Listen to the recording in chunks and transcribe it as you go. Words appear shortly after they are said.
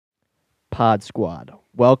Pod Squad?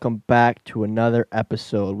 Welcome back to another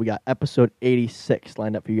episode. We got episode 86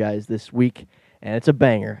 lined up for you guys this week, and it's a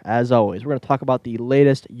banger, as always. We're going to talk about the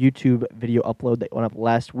latest YouTube video upload that went up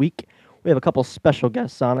last week. We have a couple special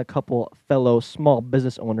guests on, a couple fellow small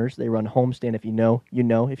business owners. They run Homestand. If you know, you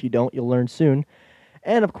know. If you don't, you'll learn soon.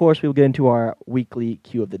 And, of course, we will get into our weekly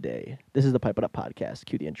cue of the day. This is the Pipe It Up Podcast.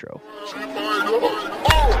 Cue the intro.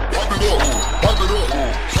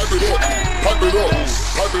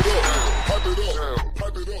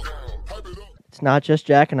 It's not just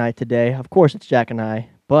Jack and I today. Of course, it's Jack and I,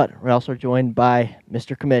 but we're also joined by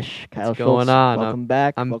Mr. Commish, Kyle What's Schultz. going on? Welcome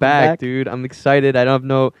back. I'm Welcome back, dude. I'm excited. I have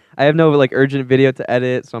no urgent video to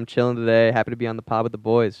edit, so I'm chilling today. Happy to be on the pod with the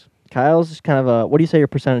boys. Kyle's just kind of a, what do you say your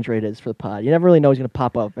percentage rate is for the pod? You never really know he's going to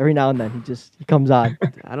pop up. Every now and then he comes on.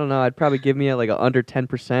 I don't know. I'd probably give me a under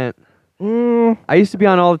 10%. I used to be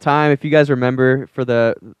on all the time. If you guys remember, for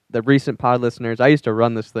the recent pod listeners, I used to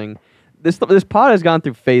run this thing. This pod has gone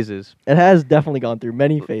through phases. It has definitely gone through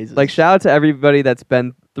many phases. Like, shout out to everybody that's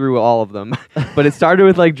been through all of them. But it started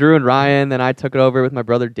with Drew and Ryan, then I took it over with my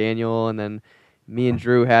brother Daniel, and then me and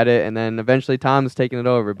Drew had it, and then eventually Tom's taking it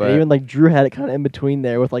over. But and even Drew had it kind of in between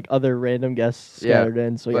there with other random guests scattered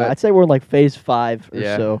in. So yeah, I'd say we're in phase 5 or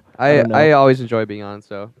so. I always enjoy being on,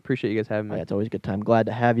 so appreciate you guys having me. Yeah, it's always a good time. Glad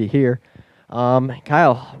to have you here.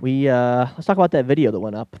 Kyle, let's talk about that video that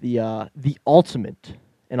went up. The ultimate,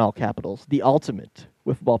 in all capitals, the ultimate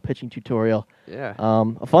wiffle ball pitching tutorial. Yeah.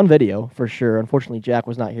 A fun video for sure. Unfortunately, Jack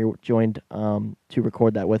was not here, joined to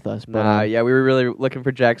record that with us. But, we were really looking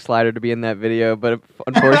for Jack Slider to be in that video, but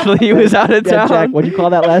unfortunately he was out of town. Jack, what'd you call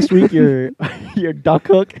that last week? Your duck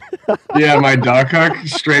hook? Yeah, my duck hook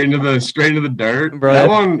straight into the dirt. Bro, that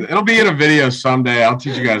one, it'll be in a video someday. I'll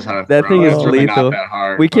teach you guys how to that throw. thing is It's really lethal. not that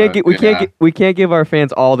hard, we can't give our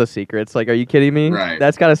fans all the secrets. Are you kidding me? Right.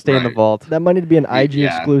 That's got to stay in the vault. That might need to be an IG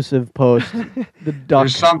exclusive post. The duck.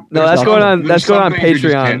 No, that's going on. That's going on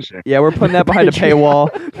Patreon. Yeah, we're putting that behind a paywall.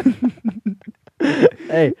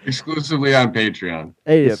 Hey, exclusively on Patreon.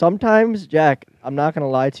 Hey, sometimes, Jack, I'm not gonna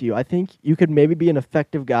lie to you. I think you could maybe be an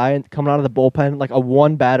effective guy and coming out of the bullpen, like a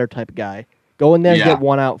one batter type of guy. Go in there and get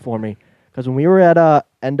one out for me. Because when we were at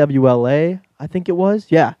NWLA, I think it was,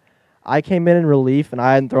 I came in relief and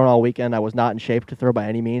I hadn't thrown all weekend. I was not in shape to throw by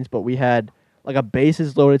any means, but we had a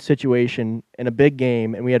bases loaded situation in a big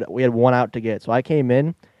game, and we had one out to get. So I came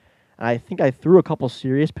in. I think I threw a couple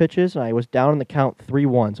serious pitches, and I was down in the count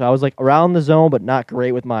 3-1. So I was around the zone, but not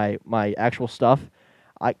great with my actual stuff.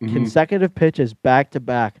 Consecutive pitches back to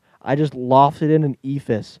back. I just lofted in an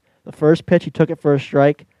ephus. The first pitch, he took it for a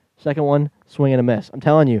strike. Second one, swing and a miss. I'm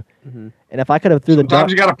telling you. And if I could have threw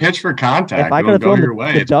Sometimes you got to pitch for contact. If I could have thrown your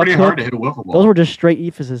way, it's pretty hard to hit a wiffle ball. Those were just straight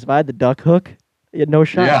ephuses. If I had the duck hook, you had no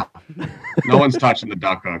shot. Yeah. No one's touching the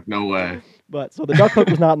duck hook. No way. But so the duck hook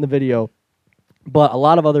was not in the video. But a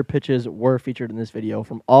lot of other pitches were featured in this video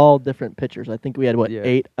from all different pitchers. I think we had,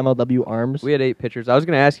 8 MLW arms? We had 8 pitchers. I was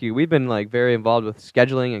going to ask you, we've been very involved with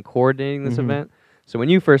scheduling and coordinating this event. So when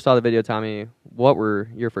you first saw the video, Tommy, what were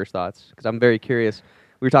your first thoughts? Because I'm very curious.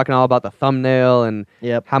 We were talking all about the thumbnail and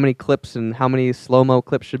how many clips and how many slow-mo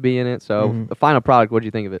clips should be in it. So the final product, what did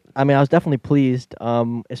you think of it? I mean, I was definitely pleased,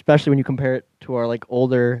 especially when you compare it to our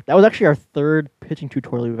older. That was actually our third pitching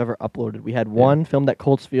tutorial we've ever uploaded. We had one filmed at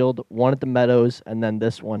Colts Field, one at the Meadows, and then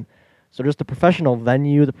this one. So just the professional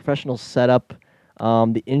venue, the professional setup,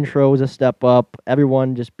 the intro was a step up.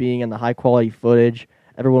 Everyone just being in the high-quality footage.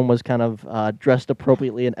 Everyone was kind of dressed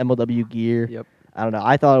appropriately in MLW gear. Yep. I don't know.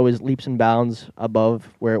 I thought it was leaps and bounds above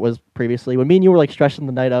where it was previously. When me and you were stressing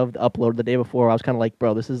the night of the upload the day before, I was kind of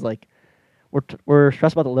bro, this is we're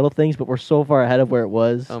stressed about the little things, but we're so far ahead of where it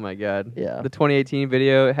was. Oh my god. Yeah. The 2018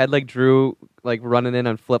 video had Drew running in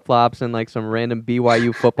on flip flops and some random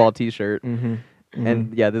BYU football T-shirt.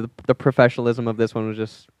 And yeah, the professionalism of this one was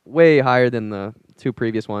just way higher than the 2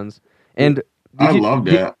 previous ones. And I loved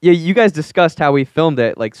it. Yeah, you guys discussed how we filmed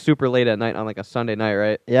it super late at night on a Sunday night,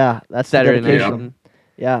 right? Yeah, that's Saturday night.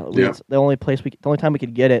 Yeah, it's the only time we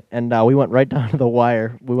could get it, and we went right down to the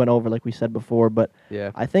wire. We went over like we said before, but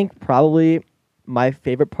I think probably my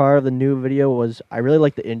favorite part of the new video was I really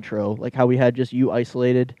liked the intro, how we had just you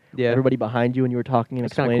isolated, everybody behind you, and you were talking and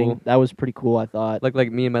explaining. Cool. That was pretty cool, I thought. Like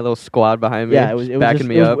me and my little squad behind me. Yeah, it was backing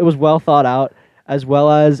me up. It was well thought out. As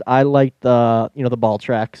well as I liked the ball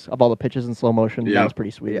tracks of all the pitches in slow motion. That was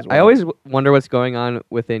pretty sweet as well. I always wonder what's going on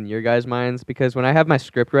within your guys' minds, because when I have my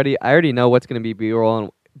script ready, I already know what's going to be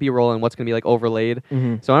B-roll and what's going to be overlaid.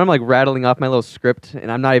 So when I'm rattling off my little script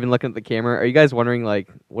and I'm not even looking at the camera, are you guys wondering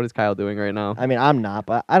what is Kyle doing right now? I mean, I'm not,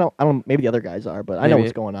 but I don't. Maybe the other guys are, but I know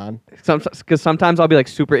what's going on. Because sometimes I'll be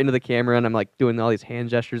super into the camera and I'm doing all these hand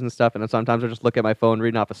gestures and stuff, and then sometimes I'll just look at my phone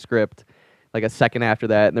reading off a script. like a second after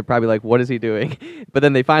that, and they're probably like, "What is he doing?" But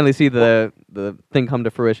then they finally see the thing come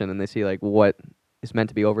to fruition, and they see like what is meant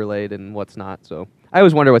to be overlaid and what's not. So I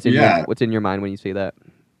always wonder what's in your mind when you see that.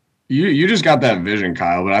 You just got that vision,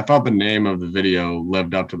 Kyle, but I thought the name of the video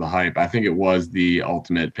lived up to the hype. I think it was the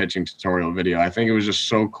ultimate pitching tutorial video. I think it was just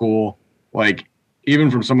so cool. Like, even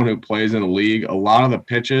from someone who plays in the league, a lot of the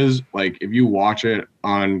pitches, like if you watch it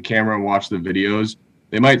on camera and watch the videos,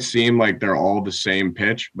 they might seem like they're all the same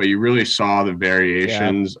pitch, but you really saw the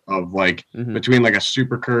variations of like between like a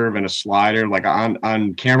super curve and a slider. Like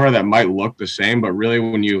on camera, that might look the same, but really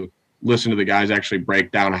when you listen to the guys actually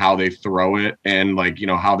break down how they throw it and like, you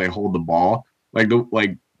know, how they hold the ball, like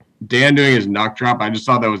Dan doing his knuck drop, I just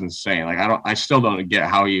thought that was insane. Like I still don't get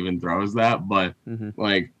how he even throws that, but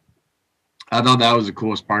like I thought that was the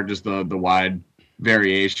coolest part, just the wide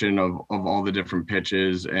variation of all the different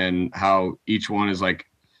pitches and how each one is like,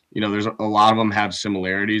 you know, there's a lot of them have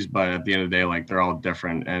similarities, but at the end of the day, like they're all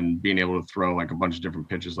different, and being able to throw like a bunch of different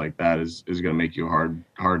pitches like that is going to make you hard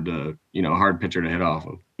pitcher to hit off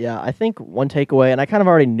of. Yeah, I think one takeaway, and I kind of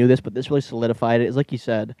already knew this, but this really solidified it, is like you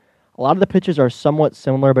said, a lot of the pitches are somewhat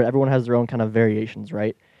similar, but everyone has their own kind of variations,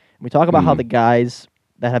 right? And we talk about how the guys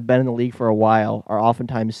that have been in the league for a while are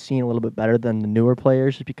oftentimes seen a little bit better than the newer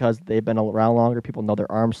players just because they've been around longer. People know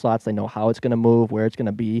their arm slots. They know how it's going to move, where it's going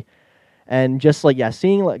to be. And just like,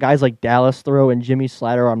 seeing guys like Dallas throw and Jimmy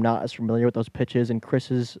Slider, I'm not as familiar with those pitches, and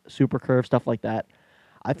Chris's super curve, stuff like that.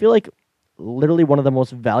 I feel like literally one of the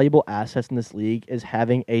most valuable assets in this league is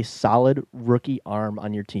having a solid rookie arm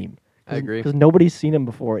on your team. I agree. Because nobody's seen him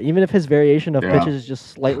before. Even if his variation of pitches is just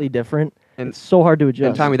slightly different, and it's so hard to adjust.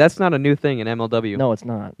 And Tommy, that's not a new thing in MLW. No, it's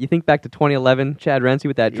not. You think back to 2011, Chad Rensie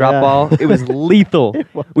with that drop ball. It was lethal.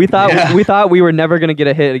 We thought we were never going to get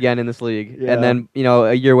a hit again in this league. Yeah. And then, you know,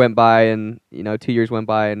 a year went by and, you know, 2 years went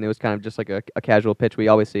by, and it was kind of just like a casual pitch we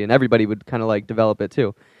always see, and everybody would kind of like develop it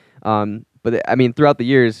too. But I mean, throughout the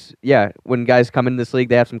years, when guys come into this league,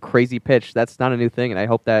 they have some crazy pitch. That's not a new thing, and I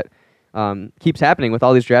hope that keeps happening with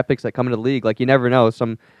all these draft picks that come into the league. Like, you never know.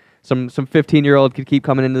 Some 15-year-old could keep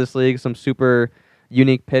coming into this league, some super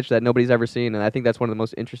unique pitch that nobody's ever seen, and I think that's one of the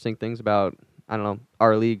most interesting things about, I don't know,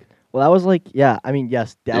 our league. Well, that was like, I mean,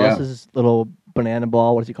 yes, Dallas's little banana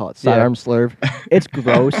ball, what does he call it, sidearm slurve. It's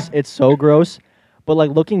gross. It's so gross. But,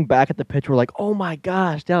 like, looking back at the pitch, we're like, oh, my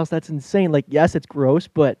gosh, Dallas, that's insane. Like, yes, it's gross,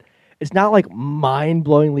 but it's not, like,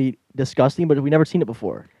 mind-blowingly disgusting, but we've never seen it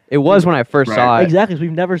before. It was when I first saw it. Exactly, because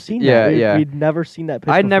we've never seen that. We'd never seen that pitch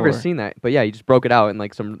I'd before. never seen that. But yeah, you just broke it out in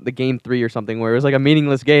like the game 3 or something where it was like a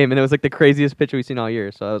meaningless game, and it was like the craziest pitch we've seen all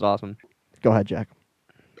year. So that was awesome. Go ahead, Jack.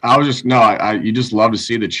 You just love to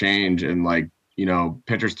see the change and, like, you know,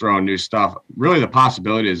 pitchers throwing new stuff. Really, the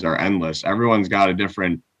possibilities are endless. Everyone's got a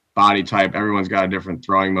different body type. Everyone's got a different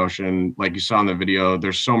throwing motion. Like you saw in the video,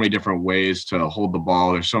 there's so many different ways to hold the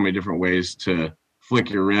ball. There's so many different ways to flick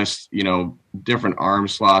your wrist, you know, different arm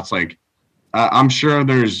slots. Like, I'm sure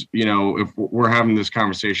there's, you know, if we're having this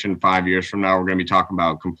conversation 5 years from now, we're going to be talking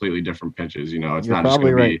about completely different pitches. You know, it's not just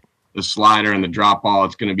going to be the slider and the drop ball.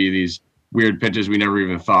 It's going to be these weird pitches we never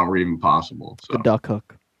even thought were even possible. So the duck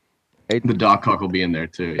hook. The duck hook will be in there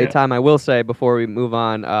too. Hey, Tom, I will say before we move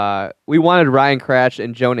on, we wanted Ryan Cratch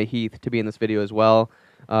and Jonah Heath to be in this video as well.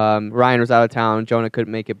 Ryan was out of town. Jonah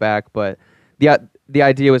couldn't make it back, but the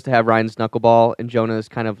idea was to have Ryan's knuckleball and Jonah's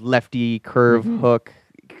kind of lefty curve hook,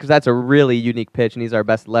 because that's a really unique pitch, and he's our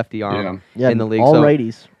best lefty arm in the league. All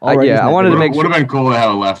righties. I wanted to make sure. Would have been cool to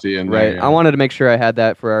have a lefty in there. Right. I wanted to make sure I had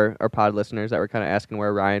that for our pod listeners that were kind of asking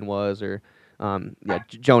where Ryan was, or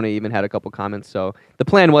Jonah even had a couple comments. So the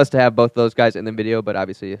plan was to have both those guys in the video, but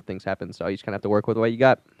obviously things happen, so you just kind of have to work with what you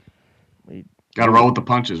got. Got to roll with the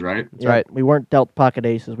punches, right? That's right. We weren't dealt pocket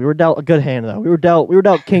aces. We were dealt a good hand, though. We were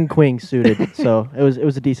dealt king queen suited, so it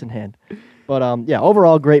was a decent hand. But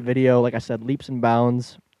overall great video. Like I said, leaps and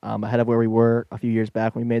bounds ahead of where we were a few years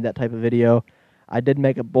back when we made that type of video. I did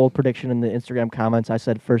make a bold prediction in the Instagram comments. I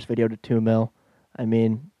said first video to 2 mil. I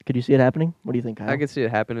mean, could you see it happening? What do you think, Kyle? I could see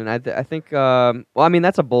it happening. I think. Well, I mean,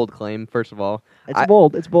 that's a bold claim. First of all, it's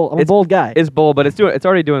bold. I'm a bold guy. It's bold, but it's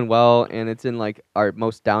already doing well, and it's in like our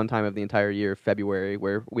most downtime of the entire year, February,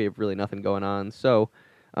 where we have really nothing going on. So,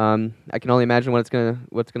 I can only imagine what's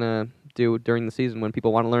gonna do during the season when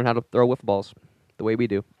people want to learn how to throw wiffle balls the way we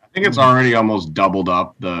do. I think it's already almost doubled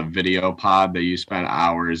up the video pod that you spent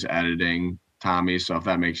hours editing, Tommy. So if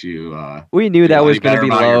that makes you, we knew that was going to be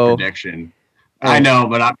low. Prediction. I know,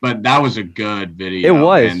 but that was a good video. It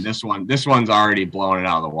was. And this one's already blown it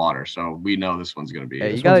out of the water. So we know this one's gonna be. Yeah,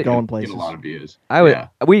 this one's going places. Get a lot of views.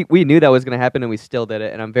 We knew that was gonna happen, and we still did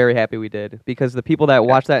it, and I'm very happy we did because the people that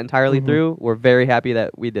watched that entirely through were very happy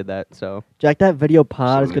that we did that. So Jack, that video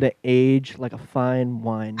pod is gonna age like a fine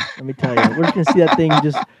wine. Let me tell you, we're just gonna see that thing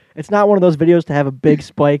just. It's not one of those videos to have a big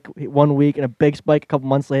spike 1 week and a big spike a couple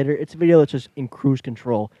months later. It's a video that's just in cruise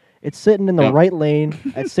control. It's sitting in the right lane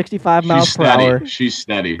at 65 miles per hour. She's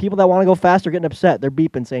steady. People that want to go fast are getting upset. They're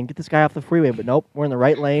beeping, saying, "Get this guy off the freeway." But nope, we're in the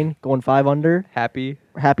right lane, going 5 under. Happy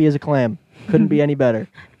as a clam. Couldn't be any better.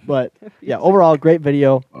 But yeah, overall, great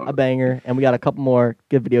video, a banger, and we got a couple more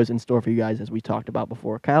good videos in store for you guys as we talked about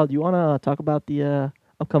before. Kyle, do you want to talk about the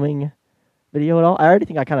upcoming video at all? I already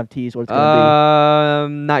think I kind of teased what it's going to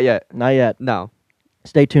be. Not yet. Not yet. No.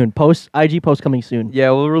 Stay tuned. IG post coming soon. Yeah,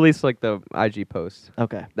 we'll release like the IG post.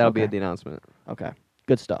 Okay. That'll be the announcement. Okay.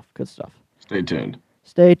 Good stuff. Stay tuned.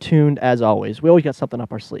 Stay tuned as always. We always got something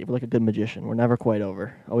up our sleeve. We're like a good magician. We're never quite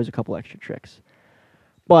over. Always a couple extra tricks.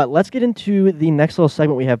 But let's get into the next little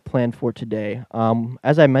segment we have planned for today.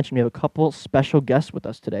 As I mentioned, we have a couple special guests with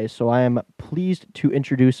us today. So I am pleased to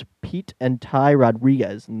introduce Pete and Ty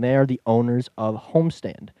Rodriguez, and they are the owners of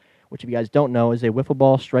Homestand, which if you guys don't know is a wiffle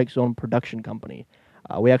ball strike zone production company.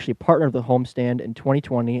 We actually partnered with Homestand in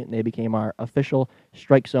 2020, and they became our official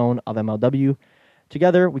strike zone of MLW.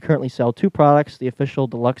 Together, we currently sell 2 products, the official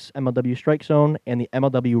deluxe MLW strike zone and the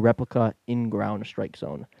MLW replica in-ground strike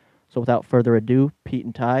zone. So without further ado, Pete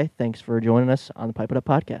and Ty, thanks for joining us on the Pipe It Up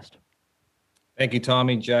podcast. Thank you,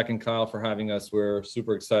 Tommy, Jack, and Kyle for having us. We're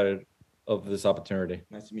super excited of this opportunity.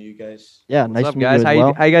 Nice to meet you guys. Yeah, nice to meet guys? you as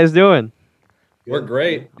well. How you guys doing? We're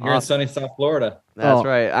great here in sunny South Florida. That's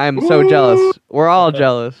right. I'm so jealous. We're all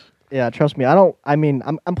jealous. Yeah, trust me.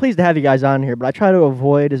 I'm pleased to have you guys on here, but I try to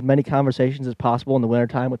avoid as many conversations as possible in the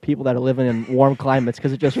wintertime with people that are living in warm climates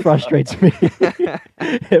because it just frustrates me.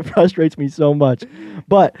 It frustrates me so much.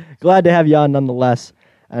 But glad to have you on nonetheless.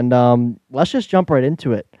 And let's just jump right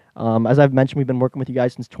into it. As I've mentioned, we've been working with you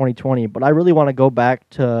guys since 2020, but I really want to go back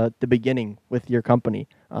to the beginning with your company.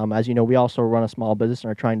 As you know, we also run a small business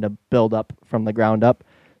and are trying to build up from the ground up.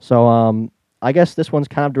 So I guess this one's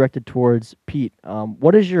kind of directed towards Pete.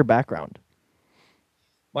 What is your background?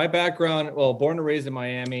 My background, well, born and raised in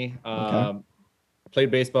Miami.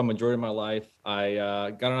 Played baseball majority of my life.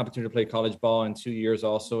 I got an opportunity to play college ball in 2 years,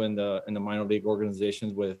 also in the minor league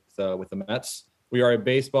organizations with the Mets. We are a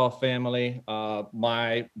baseball family.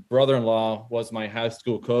 My brother-in-law was my high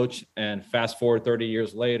school coach, and fast forward 30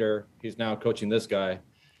 years later, he's now coaching this guy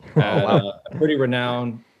at a pretty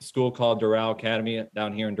renowned school called Doral Academy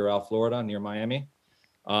down here in Doral, Florida, near Miami.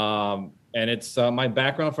 And it's my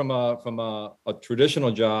background from a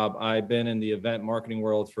traditional job. I've been in the event marketing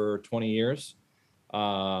world for 20 years.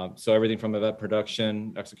 So everything from event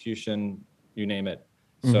production, execution, you name it.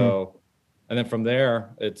 Mm-hmm. So, and then from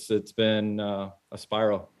there, it's been a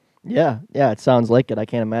spiral. Yeah, it sounds like it. I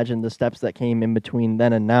can't imagine the steps that came in between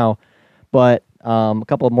then and now. But a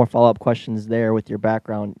couple of more follow-up questions there with your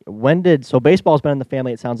background. So baseball's been in the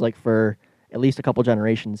family, it sounds like, for at least a couple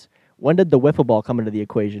generations. When did the wiffle ball come into the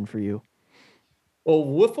equation for you? Well,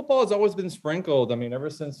 wiffle ball has always been sprinkled. Ever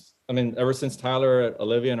since Tyler,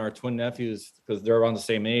 Olivia, and our twin nephews, because they're around the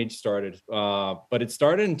same age, started. But it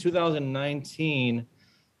started in 2019,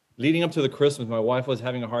 leading up to the Christmas. My wife was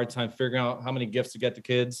having a hard time figuring out how many gifts to get the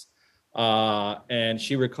kids. And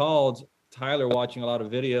she recalled Tyler watching a lot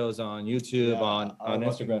of videos on YouTube, on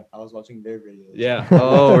Instagram. I was watching their videos. Yeah.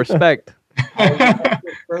 Oh, respect.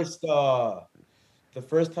 The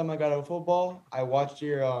first time I got a football, I watched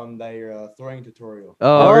your throwing tutorial.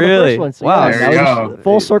 Oh, really? The first one. Wow. There you go.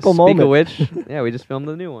 Full circle moment. Speaking of which, yeah, we just filmed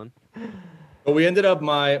the new one. But we ended up,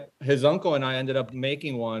 his uncle and I ended up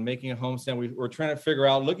making a homestand. We were trying to figure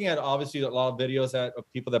out, looking at obviously a lot of videos of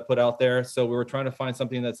people that put out there. So we were trying to find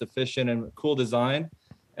something that's efficient and cool design.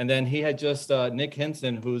 And then he had just, Nick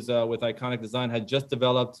Hinson, who's with Iconic Design, had just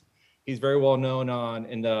developed. He's very well known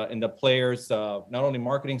in the players, not only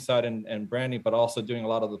marketing side and branding, but also doing a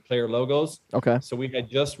lot of the player logos. Okay. So we had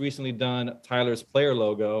just recently done Tyler's player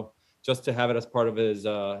logo just to have it as part of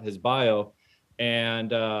his bio.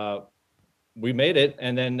 And we made it,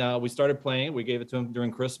 and then we started playing. We gave it to him during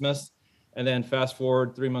Christmas, and then fast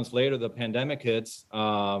forward 3 months later, the pandemic hits.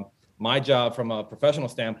 My job from a professional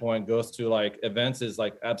standpoint goes to like events is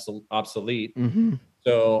like obsolete. Mm-hmm.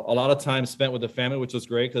 So a lot of time spent with the family, which was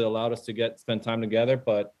great because it allowed us to spend time together.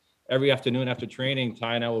 But every afternoon after training,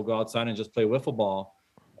 Ty and I will go outside and just play wiffle ball.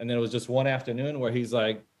 And then it was just one afternoon where he's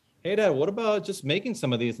like, "Hey, Dad, what about just making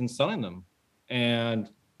some of these and selling them?" And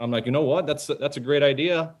I'm like, "You know what? That's a great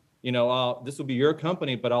idea." this will be your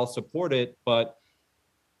company, but I'll support it. But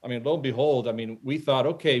I mean, lo and behold, I mean, we thought,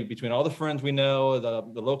 okay, between all the friends we know,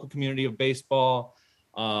 the local community of baseball,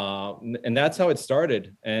 and that's how it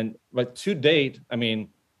started. But to date, I mean,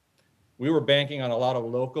 we were banking on a lot of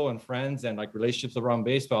local and friends and like relationships around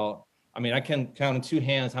baseball. I mean, I can count in two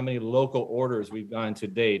hands how many local orders we've gotten to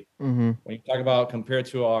date. Mm-hmm. When you talk about compared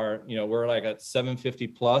to our, we're like at 750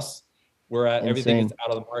 plus. We're at everything is out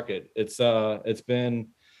of the market. It's been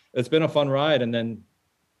a fun ride, and then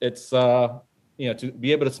it's to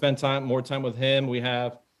be able to spend more time with him. We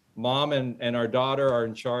have mom and our daughter are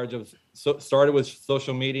in charge of. Started with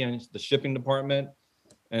social media and the shipping department.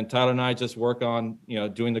 And Tyler and I just work on,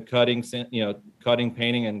 doing the cutting, cutting,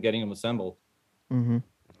 painting, and getting them assembled. Mm-hmm.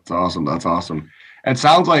 That's awesome. That's awesome. It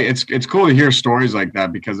sounds like it's cool to hear stories like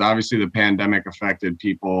that, because obviously the pandemic affected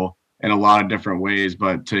people in a lot of different ways,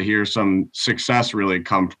 but to hear some success really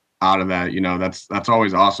come out of that, that's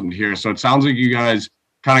always awesome to hear. So it sounds like you guys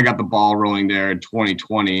kind of got the ball rolling there in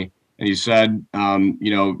 2020. And you said,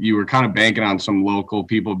 you were kind of banking on some local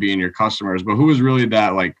people being your customers, but who was really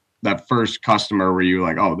that first customer where you were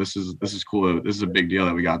like, oh, this is cool. This is a big deal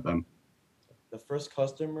that we got them? The first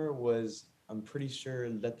customer was, I'm pretty sure,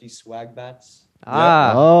 Lefty Swag Bats. We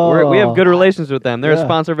have good relations with them. They're a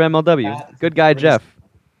sponsor of MLW. Good guy, Jeff.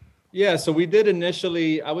 Yeah, so we did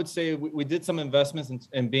initially, I would say we did some investments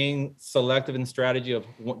in being selective in strategy of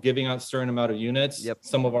giving out a certain amount of units. Yep.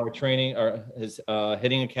 Some of our training, his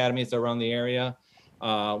hitting academies around the area.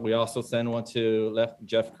 We also send one to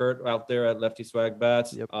Jeff Kurt out there at Lefty Swag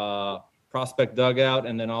Bats, yep. Prospect Dugout,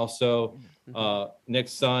 and then also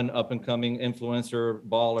Nick's son, up and coming influencer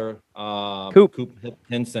baller, Coop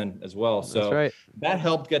Hinson as well. So that's right. That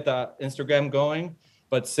helped get the Instagram going,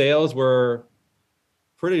 but sales were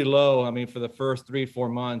pretty low. I mean, for the first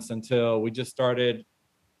 3-4 months until we just started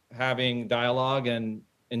having dialogue. And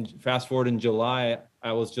fast forward in July,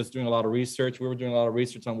 I was just doing a lot of research. We were doing a lot of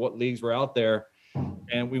research on what leagues were out there.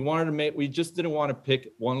 And we just didn't want to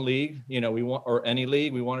pick one league, or any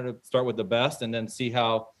league. We wanted to start with the best and then see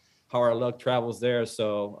how our luck travels there.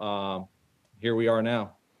 So here we are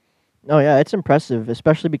now. Oh yeah, it's impressive,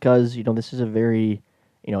 especially because this is a very,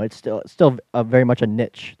 it's still a very much a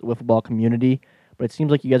niche, the wiffle ball community. But it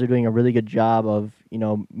seems like you guys are doing a really good job of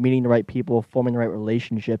meeting the right people, forming the right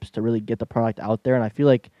relationships to really get the product out there. And I feel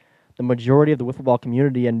like the majority of the wiffle ball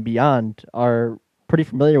community and beyond are pretty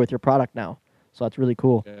familiar with your product now. So that's really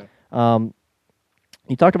cool. Yeah.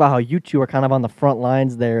 You talked about how you two are kind of on the front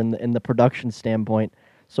lines there in the production standpoint.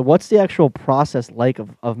 So what's the actual process like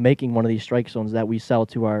of making one of these strike zones that we sell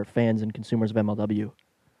to our fans and consumers of MLW?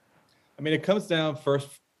 I mean, it comes down first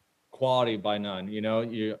quality by none.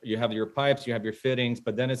 You have your pipes, you have your fittings,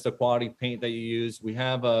 but then it's the quality paint that you use. We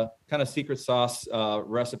have a kind of secret sauce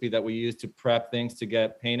recipe that we use to prep things to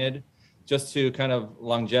get painted, just to kind of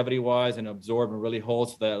longevity wise and absorb and really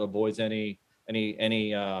hold, so that it avoids any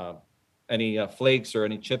flakes or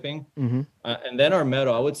any chipping. Mm-hmm. And then our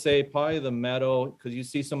metal, I would say probably the metal, because you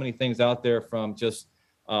see so many things out there from just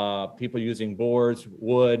people using boards,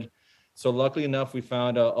 wood. So luckily enough, we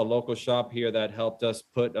found a local shop here that helped us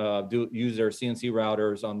use their CNC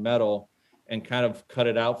routers on metal and kind of cut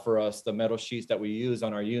it out for us, the metal sheets that we use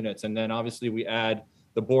on our units. And then obviously we add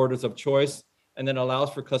the borders of choice, and then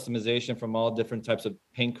allows for customization from all different types of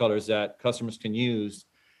paint colors that customers can use.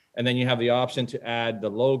 And then you have the option to add the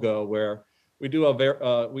logo, where we do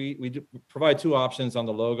we provide two options on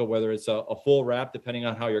the logo, whether it's a full wrap, depending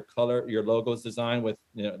on how your logo is designed with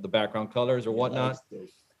the background colors or whatnot.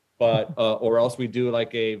 But or else we do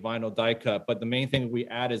like a vinyl die cut. But the main thing we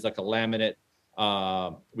add is like a laminate.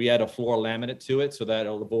 We add a floor laminate to it so that it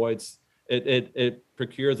avoids it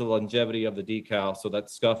procures the longevity of the decal, so that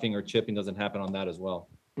scuffing or chipping doesn't happen on that as well.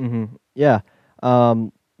 Mm-hmm. Yeah.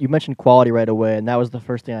 You mentioned quality right away, and that was the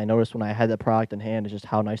first thing I noticed when I had the product in hand, is just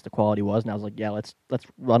how nice the quality was. And I was like, yeah, let's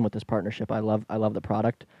run with this partnership. I love the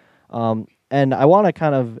product. And I want to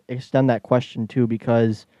kind of extend that question too,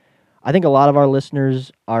 because I think a lot of our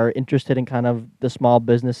listeners are interested in kind of the small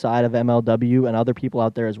business side of MLW and other people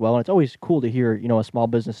out there as well. And it's always cool to hear, a small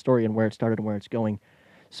business story and where it started and where it's going.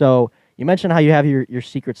 So you mentioned how you have your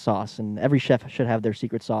secret sauce, and every chef should have their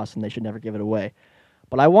secret sauce and they should never give it away.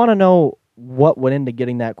 But I want to know what went into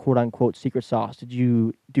getting that quote-unquote secret sauce. Did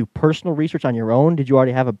you do personal research on your own? Did you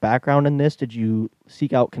already have a background in this? Did you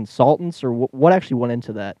seek out consultants, or what actually went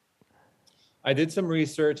into that? I did some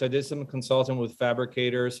research. I did some consulting with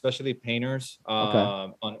fabricators, especially painters,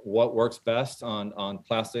 on what works best on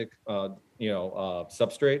plastic,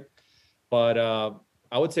 substrate. But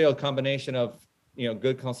I would say a combination of,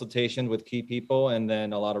 good consultation with key people and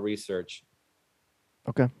then a lot of research.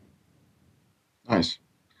 Okay. Nice.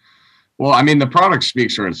 Well, I mean, the product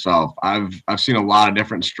speaks for itself. I've seen a lot of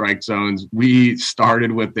different strike zones. We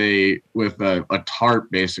started with a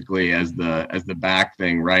tarp basically as the back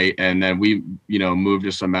thing, right? And then we, moved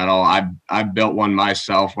to some metal. I built one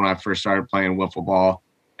myself when I first started playing wiffle ball,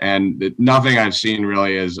 and nothing I've seen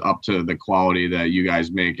really is up to the quality that you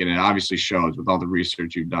guys make, and it obviously shows with all the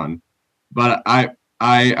research you've done. But I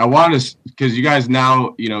wanted to, because you guys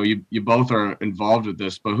now, you both are involved with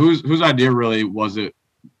this, but whose idea really was it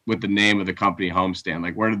with the name of the company Homestand?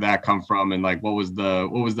 Like, where did that come from, and like what was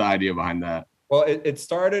the idea behind that? Well, it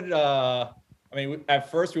started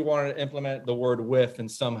at first we wanted to implement the word whiff and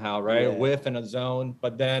somehow, right? Yeah. Whiff in a zone,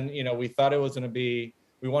 but then we thought it was going to be,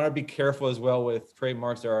 we want to be careful as well with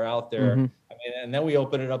trademarks that are out there. And then we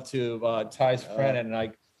opened it up to Ty's friend, and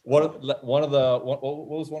like what was one of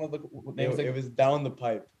the names? It was Down the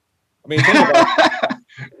Pipe. I mean, think about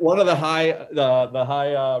one of the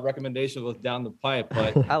high recommendations was Down the Pipe,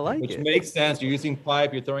 but I like which it. Makes sense. You're using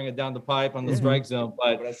pipe, you're throwing it down the pipe on the strike zone,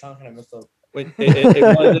 but that sound kind of messed up.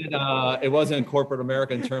 It wasn't corporate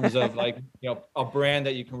America in terms of like a brand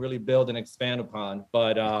that you can really build and expand upon.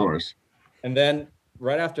 But of course. And then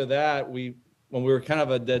right after that, when we were kind of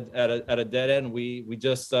at a dead end, we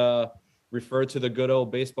just referred to the good old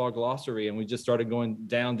baseball glossary, and we just started going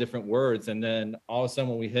down different words. And then all of a sudden,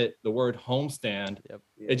 when we hit the word homestand,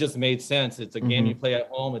 it just made sense. It's a game you play at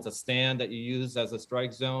home. It's a stand that you use as a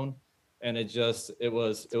strike zone, and it was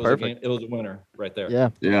a game. It was a winner right there.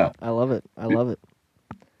 Yeah. I love it. The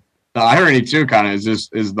irony too, kind of,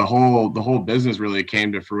 is the whole business really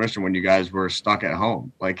came to fruition when you guys were stuck at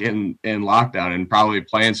home, like in lockdown, and probably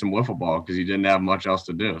playing some wiffle ball because you didn't have much else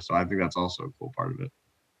to do. So I think that's also a cool part of it.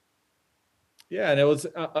 Yeah, and it was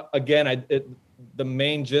again, the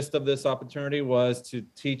main gist of this opportunity was to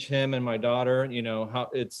teach him and my daughter, how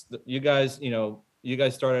it's you guys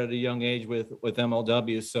started at a young age with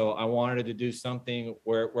MLW, so I wanted to do something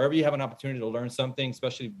wherever you have an opportunity to learn something,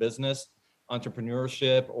 especially business,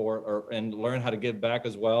 entrepreneurship, and learn how to give back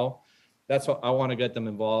as well. That's what I want to get them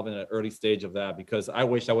involved in an early stage of that, because I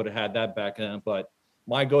wish I would have had that back then. But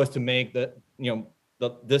my goal is to make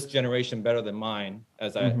this generation better than mine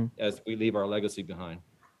as we leave our legacy behind.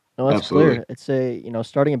 No, that's clear. It's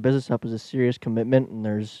starting a business up is a serious commitment, and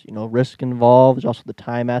there's risk involved. There's also the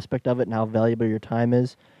time aspect of it and how valuable your time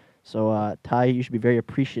is. So Ty, you should be very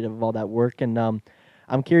appreciative of all that work. And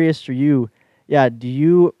I'm curious for you,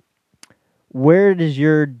 where does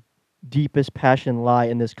your deepest passion lie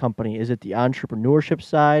in this company? Is it the entrepreneurship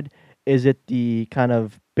side? Is it the kind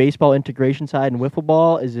of baseball integration side and wiffle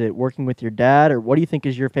ball? Is it working with your dad? Or what do you think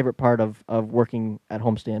is your favorite part of working at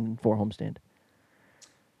Homestand and for Homestand?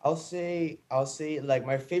 I'll say like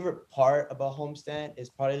my favorite part about Homestand is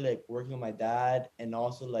probably like working with my dad, and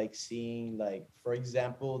also like seeing, like, for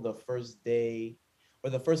example, the first day or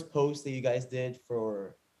the first post that you guys did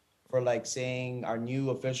for like saying our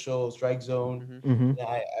new official strike zone.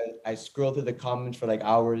 I scrolled through the comments for like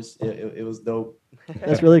hours. It was dope.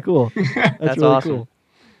 That's really cool. That's really awesome. Cool.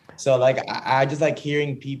 So like I just like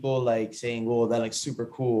hearing people like saying, "Whoa, that like super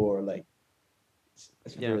cool," or like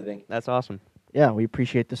that's my favorite thing. That's awesome. Yeah, we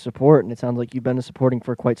appreciate the support, and it sounds like you've been supporting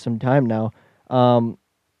for quite some time now.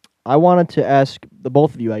 I wanted to ask the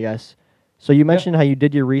both of you, I guess. So you mentioned how you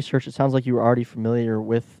did your research. It sounds like you were already familiar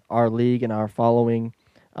with our league and our following.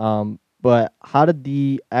 But how did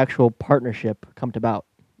the actual partnership come about?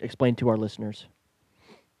 Explain to our listeners.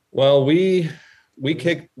 Well, we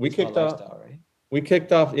kicked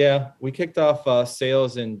off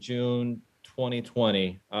sales in June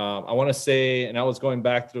 2020. I want to say, and I was going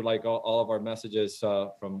back through like all of our messages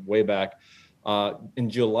from way back. In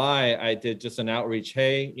July, I did just an outreach.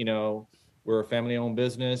 Hey, we're a family-owned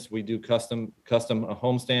business. We do custom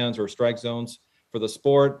homestands or strike zones for the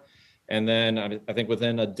sport. And then I think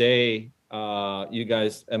within a day, you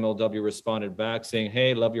guys, MLW, responded back saying,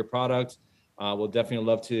 "Hey, love your product. We'll definitely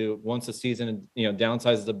love to, once the season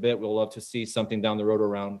downsizes a bit, we'll love to see something down the road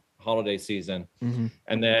around holiday season."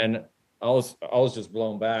 And then I was just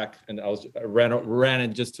blown back, and I ran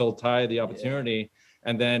and just told Ty the opportunity.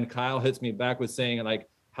 And then Kyle hits me back with saying, like,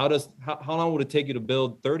 how long would it take you to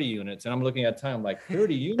build 30 units? And I'm looking at Ty, I'm like,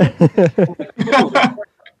 30 units?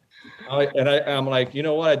 I'm like, you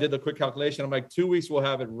know what? I did the quick calculation. I'm like, 2 weeks, we'll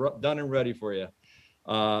have it done and ready for you.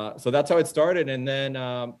 So that's how it started. And then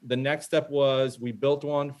the next step was we built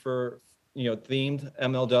one for, themed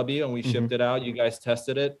MLW, and we shipped it out. You guys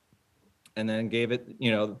tested it and then gave it,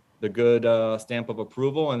 the good stamp of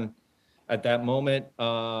approval. And at that moment,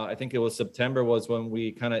 I think it was September was when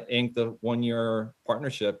we kind of inked the 1-year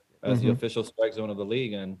partnership as the official strike zone of the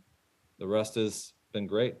league. And the rest has been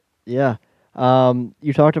great. Yeah.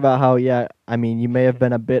 You talked about how, yeah, I mean, you may have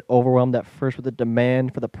been a bit overwhelmed at first with the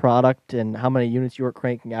demand for the product and how many units you were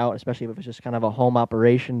cranking out, especially if it was just kind of a home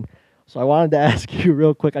operation. So I wanted to ask you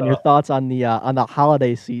real quick on your thoughts on the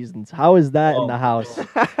holiday seasons. How is that in the house?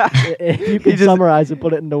 If you could summarize and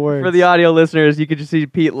put it into words. For the audio listeners, you could just see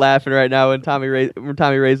Pete laughing right now when Tommy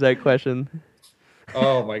raised that question.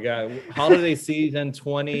 Oh my God. Holiday season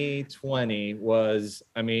 2020 was,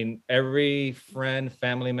 I mean, every friend,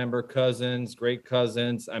 family member, cousins, great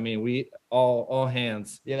cousins. I mean, we all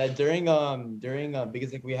hands. Yeah, like during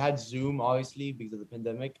because like we had Zoom obviously because of the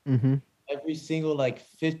pandemic. Mm-hmm. Every single like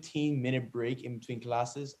 15-minute break in between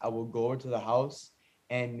classes, I will go over to the house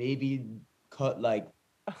and maybe cut like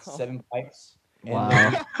 7 pipes.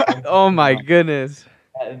 Wow. Oh my goodness.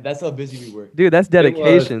 That's how busy we were. Dude, that's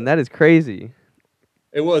dedication. That is crazy.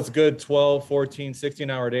 It was good 12, 14,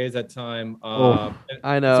 16-hour days at time.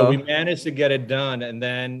 I know. So we managed to get it done. And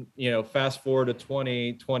then, fast forward to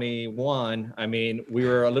 2021. I mean, we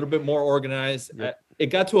were a little bit more organized. Yep. It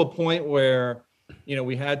got to a point where,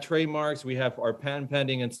 we had trademarks, we have our patent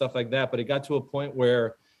pending and stuff like that. But it got to a point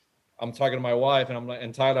where I'm talking to my wife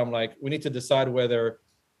and Tyler, I'm like, we need to decide whether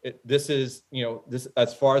this is, this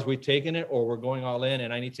as far as we've taken it or we're going all in,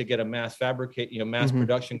 and I need to get a mass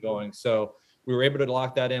production going. So we were able to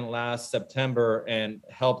lock that in last September and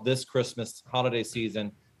help this Christmas holiday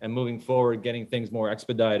season and moving forward, getting things more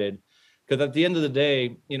expedited. Because at the end of the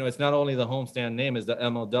day, it's not only the homestand name, it's the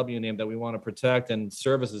MLW name that we want to protect, and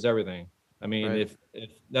service is everything. I mean, right. if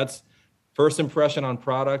that's first impression on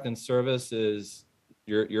product and service is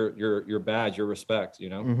your badge, your respect,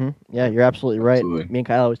 Mm-hmm. Yeah, you're absolutely right. Absolutely. Me and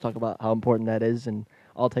Kyle always talk about how important that is, and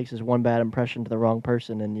all it takes is one bad impression to the wrong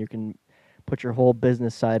person, and you can put your whole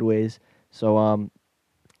business sideways. So,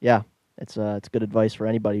 yeah, it's good advice for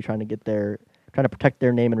anybody trying to protect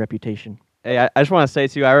their name and reputation. Hey, I just want to say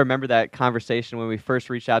too, I remember that conversation when we first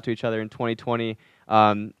reached out to each other in 2020.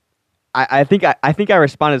 I think I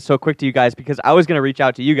responded so quick to you guys because I was going to reach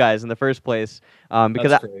out to you guys in the first place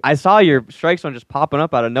because I saw your Strike Zone just popping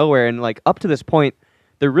up out of nowhere, and like up to this point,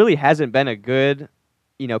 there really hasn't been a good,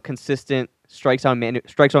 consistent Strike Zone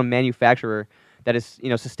manufacturer that is,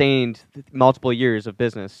 sustained multiple years of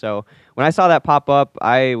business. So when I saw that pop up,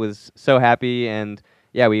 I was so happy, and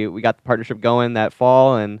yeah, we got the partnership going that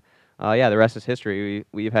fall, and the rest is history.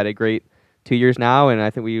 We've had a great 2 years now, and I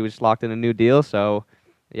think we just locked in a new deal. So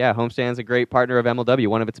yeah, Homestand's a great partner of MLW,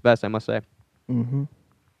 one of its best, I must say. Mm-hmm.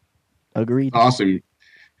 Agreed. Awesome.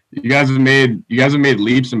 You guys have made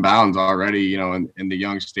leaps and bounds already, in the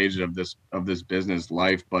young stages of this business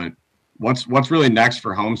life, but what's really next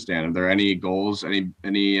for Homestand? Are there any goals,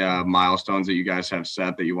 any milestones that you guys have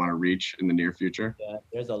set that you want to reach in the near future? Yeah,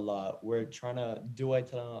 there's a lot. We're trying to I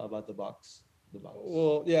tell them about the box?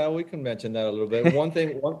 Well, yeah, we can mention that a little bit. One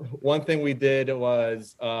thing we did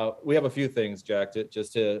was we have a few things, Jack,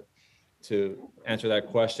 just to answer that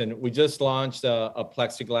question. We just launched a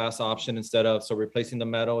plexiglass option so replacing the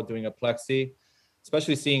metal, doing a plexi.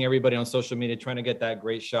 Especially seeing everybody on social media trying to get that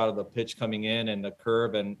great shot of the pitch coming in and the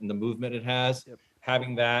curve and the movement it has. Yep.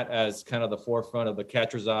 Having that as kind of the forefront of the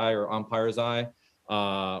catcher's eye or umpire's eye,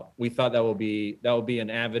 we thought that will be an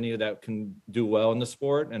avenue that can do well in the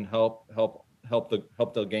sport and help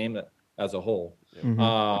the game as a whole.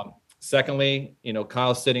 Mm-hmm. Secondly,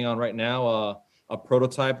 Kyle's sitting on right now a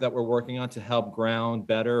prototype that we're working on to help ground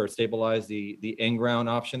better or stabilize the in-ground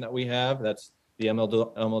option that we have. That's the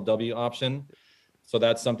MLW option. So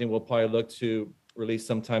that's something we'll probably look to release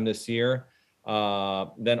sometime this year.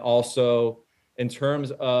 Then also in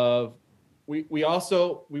terms of, we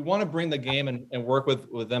want to bring the game and work with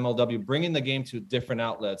MLW, bringing the game to different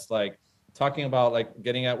outlets, like talking about like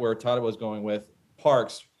getting at where Tyler was going with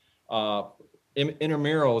parks,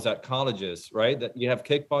 intramurals at colleges, right? That you have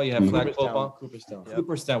kickball, you have flag football.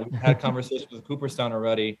 Cooperstown. We've had conversations with Cooperstown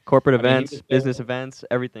already. Corporate events, business events,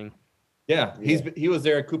 everything. Yeah, he was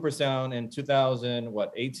there at Cooperstown in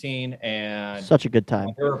 2018, and such a good time.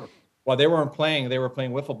 While they weren't playing, they were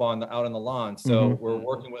playing wiffle ball out on the lawn. So we're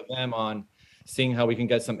working with them on seeing how we can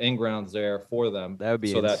get some in-grounds there for them. That would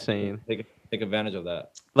be insane. That take advantage of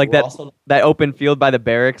that. Like that open field by the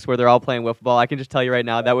barracks where they're all playing wiffle ball. I can just tell you right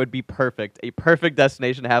now, that would be perfect. A perfect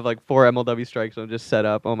destination to have like 4 MLW Strike Zone just set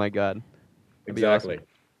up. Oh my God. Exactly. Awesome.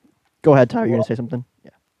 Go ahead, Tyler. You're gonna say something?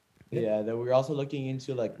 Yeah, that we're also looking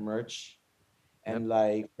into like merch, and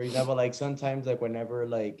like for example, like sometimes like whenever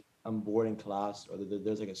like I'm bored in class or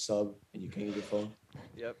there's like a sub and you can't use your phone.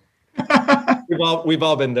 Yep. We've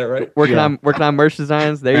all been there, right? Working on merch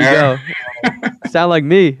designs. There you go. Sound like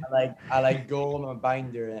me. I go on my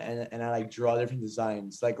binder and I draw different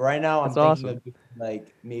designs. Like right now I'm thinking of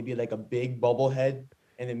like maybe like a big bubble head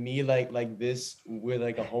and then me like this with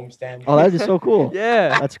like a homestand. Oh, that is so cool.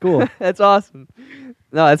 Yeah. That's cool. That's awesome.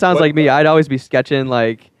 No, that sounds like me. I'd always be sketching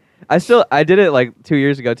like I did it like 2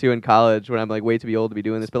 years ago too in college when I'm like way too old to be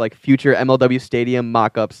doing this, but like future MLW stadium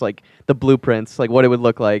mock-ups, like the blueprints, like what it would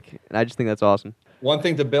look like. And I just think that's awesome. One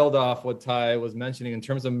thing to build off what Ty was mentioning in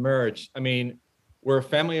terms of merch, I mean, we're a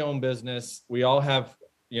family-owned business. We all have,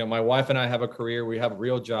 my wife and I have a career. We have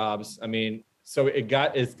real jobs. I mean, so it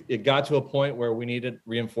got to a point where we needed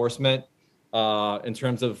reinforcement in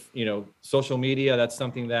terms of, social media. That's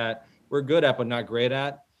something that we're good at, but not great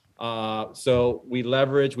at. So we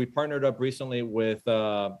partnered up recently with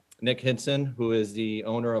Nick Hinson, who is the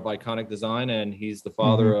owner of Iconic Design, and he's the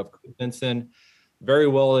father of Hinson. Very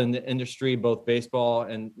well in the industry, both baseball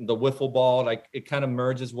and the wiffle ball, like it kind of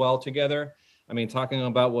merges well together. I mean, talking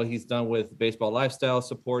about what he's done with Baseball Lifestyle,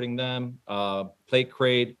 supporting them, Plate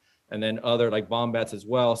Crate, and then other like Bombats as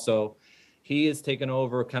well. So he has taken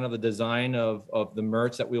over kind of the design of the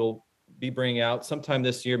merch that we'll be bringing out sometime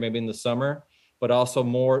this year, maybe in the summer, but also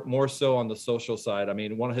more so on the social side. I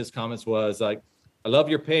mean, one of his comments was like, I love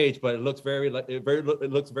your page, but it looks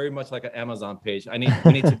it looks very much like an Amazon page. We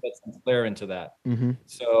need to get some flair into that. Mm-hmm.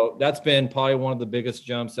 So that's been probably one of the biggest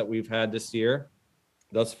jumps that we've had this year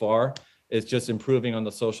thus far. Is just improving on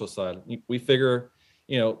the social side. We figure,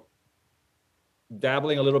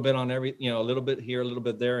 dabbling a little bit on a little bit here, a little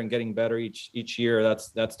bit there, and getting better each year.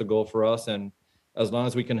 That's the goal for us. And as long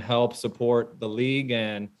as we can help support the league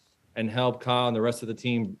and help Kyle and the rest of the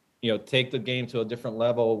team, take the game to a different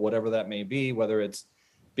level, whatever that may be, whether it's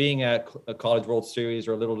being at a College World Series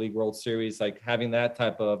or a Little League World Series, like having that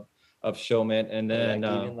type of showman, and then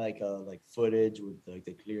even like footage with like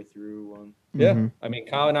the clear through one. Yeah, Mm-hmm. I mean,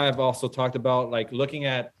 Kyle and I have also talked about like looking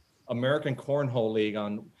at American Cornhole League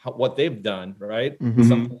on what they've done, right? Mm-hmm.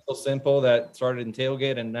 Something so simple that started in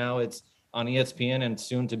Tailgate and now it's on ESPN and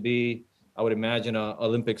soon to be, I would imagine, a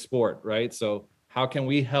Olympic sport, right? So how can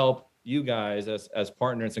we help you guys as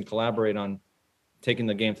partners and collaborate on taking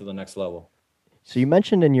the game to the next level? So you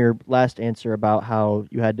mentioned in your last answer about how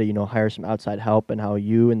you had to, hire some outside help and how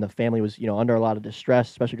you and the family was, under a lot of distress,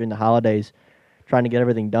 especially during the holidays, trying to get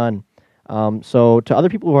everything done. So to other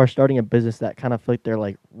people who are starting a business that kind of feel like they're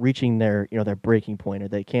like reaching their, their breaking point, or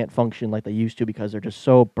they can't function like they used to because they're just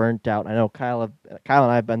so burnt out. I know Kyle and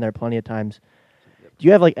I have been there plenty of times. Do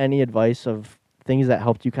you have like any advice of things that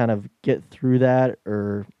helped you kind of get through that,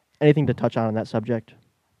 or anything to touch on that subject?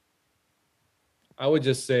 I would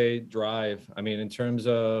just say drive. I mean, in terms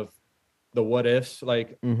of the what ifs,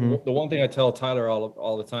 like the one thing I tell Tyler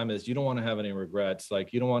all the time is you don't want to have any regrets.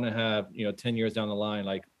 Like you don't want to have, 10 years down the line,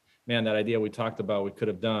 like, man, that idea we talked about, we could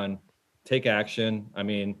have done. Take action. I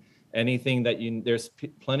mean, anything that there's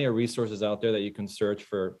plenty of resources out there that you can search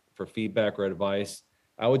for feedback or advice.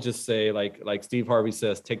 I would just say like Steve Harvey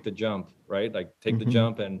says, take the jump, right? Like take the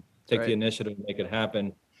jump and take the initiative and make it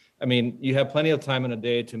happen. I mean, you have plenty of time in a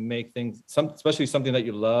day to make things, especially something that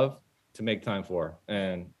you love, to make time for.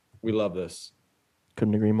 And we love this.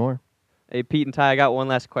 Couldn't agree more. Hey, Pete and Ty, I got one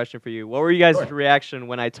last question for you. What were you guys' reaction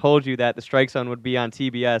when I told you that the Strike Zone would be on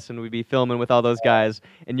TBS and we'd be filming with all those guys,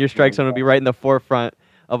 and your Strike Zone would be right in the forefront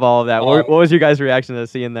of all of that? What was your guys' reaction to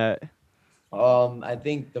seeing that? I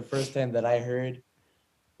think the first time that I heard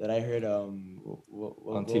what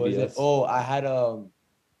on TBS. Oh, I had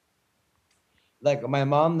like my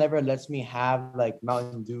mom never lets me have like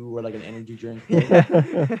Mountain Dew or like an energy drink.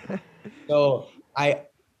 So I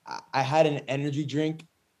had an energy drink.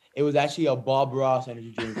 It was actually a Bob Ross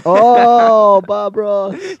energy drink. Oh, Bob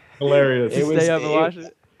Ross. Hilarious. Stay up and watch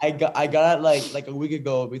it. I got it like a week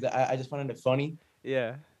ago because I just found it funny.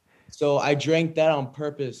 Yeah. So I drank that on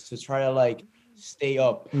purpose to try to like stay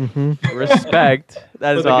up. Respect.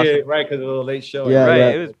 That is awesome. Right, because it was a late show. Yeah, right. yeah.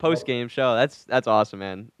 It was post-game show. That's awesome,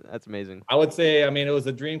 man. That's amazing. I would say, I mean, it was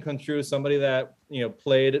a dream come true. Somebody that,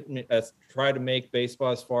 played, tried to make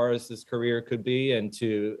baseball as far as his career could be, and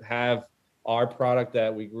to have our product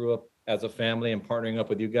that we grew up as a family and partnering up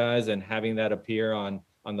with you guys and having that appear on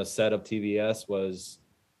the set of TBS was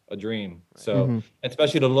a dream. So,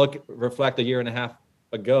 especially to reflect a year and a half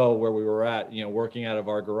ago where we were at, working out of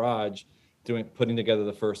our garage, putting together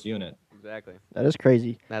the first unit. Exactly. That is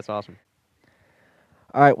crazy. That's awesome.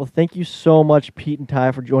 All right. Well, thank you so much, Pete and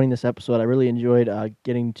Ty, for joining this episode. I really enjoyed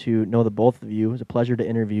getting to know the both of you. It was a pleasure to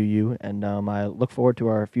interview you, and I look forward to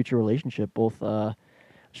our future relationship, both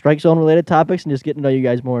Strike Zone related topics and just getting to know you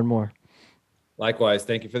guys more and more. Likewise.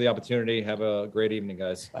 Thank you for the opportunity. Have a great evening,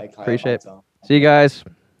 guys. Appreciate it. See you guys.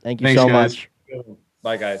 Thank you Thanks, so guys. much.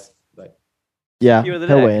 Bye, guys. Yeah, Cue of the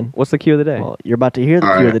he'll day. win. What's the cue of the day? Well, you're about to hear the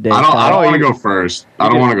All cue right. of the day. I Kyle. don't want to go first. I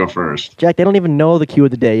don't want to go first. Jack, they don't even know the cue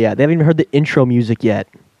of the day yet. They haven't even heard the intro music yet.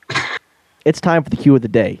 It's time for the cue of the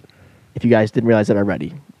day. If you guys didn't realize that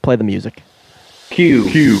already, play the music. Cue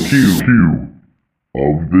of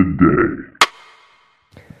the day.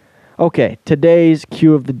 Okay, today's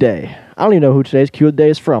cue of the day. I don't even know who today's cue of the day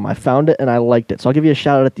is from. I found it and I liked it. So I'll give you a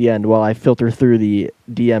shout out at the end while I filter through the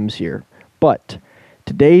DMs here. But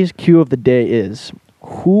today's cue of the day is,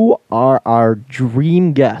 who are our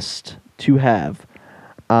dream guests to have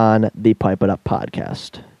on the Pipe It Up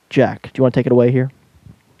podcast? Jack, do you want to take it away here?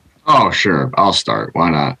 Oh, sure. I'll start. Why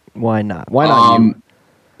not? Why not? Why not you?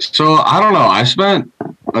 So I don't know. I spent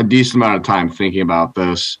a decent amount of time thinking about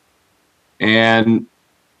this, and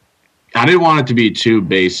I didn't want it to be too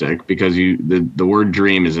basic because the word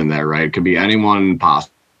dream is in there, right? It could be anyone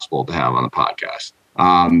possible to have on the podcast.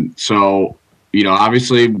 So,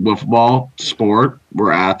 obviously with football, sport,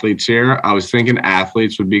 we're athletes here. I was thinking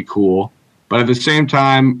athletes would be cool. But at the same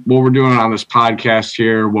time, what we're doing on this podcast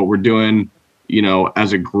here, what we're doing,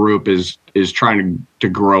 as a group is trying to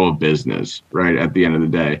grow a business, right, at the end of the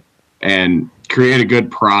day, and create a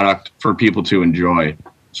good product for people to enjoy.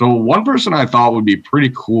 So one person I thought would be pretty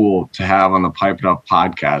cool to have on the Pipe It Up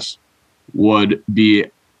podcast would be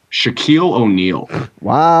Shaquille O'Neal.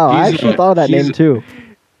 Wow, I actually thought of that name too.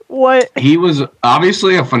 What? He was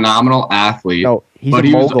obviously a phenomenal athlete. No, he's a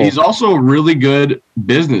mogul. He's also a really good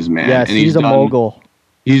businessman. Yes, and he's a mogul.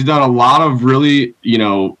 He's done a lot of really,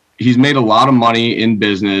 he's made a lot of money in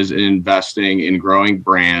business and investing in growing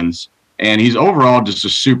brands. And he's overall just a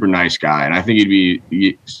super nice guy. And I think he'd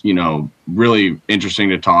be, really interesting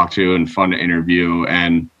to talk to and fun to interview.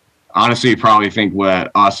 And honestly, probably think that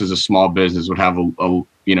us as a small business would have a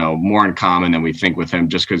more in common than we think with him,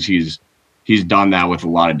 just because he's done that with a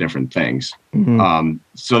lot of different things. Mm-hmm.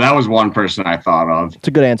 So that was one person I thought of. It's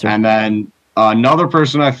a good answer. And then another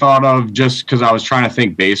person I thought of, just because I was trying to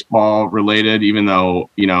think baseball related, even though,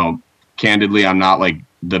 candidly, I'm not like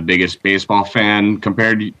the biggest baseball fan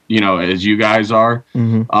compared to, as you guys are.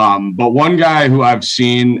 Mm-hmm. But one guy who I've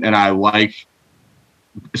seen and I like,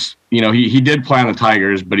 he did play on the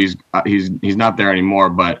Tigers, but he's not there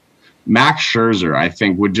anymore. But Max Scherzer, I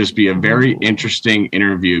think, would just be a very interesting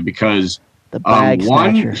interview because he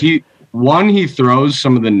throws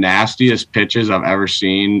some of the nastiest pitches I've ever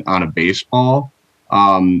seen on a baseball.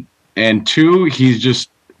 And two, he's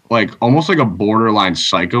just like almost like a borderline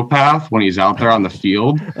psychopath when he's out there on the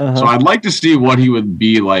field. Uh-huh. So I'd like to see what he would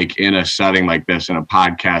be like in a setting like this, in a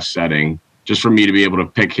podcast setting, just for me to be able to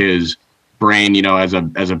pick his brain, as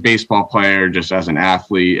a baseball player, just as an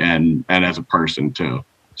athlete and as a person too.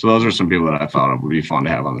 So those are some people that I thought of would be fun to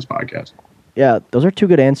have on this podcast. Yeah, those are two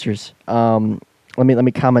good answers. Let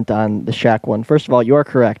me comment on the Shaq one. First of all, you are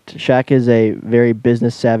correct. Shaq is a very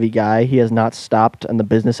business savvy guy. He has not stopped on the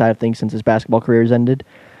business side of things since his basketball career has ended.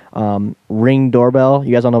 Ring doorbell,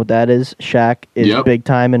 you guys all know what that is. Shaq is big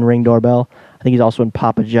time in Ring doorbell. I think he's also in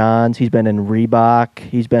Papa John's. He's been in Reebok.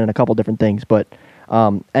 He's been in a couple different things. But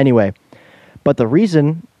anyway, but the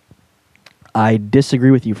reason I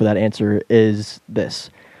disagree with you for that answer is this.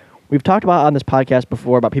 We've talked about on this podcast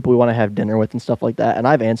before about people we want to have dinner with and stuff like that, and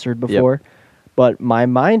I've answered before. Yep. But my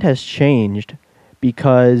mind has changed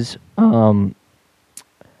because I feel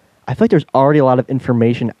like there's already a lot of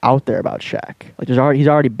information out there about Shaq. Like he's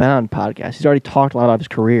already been on podcasts. He's already talked a lot about his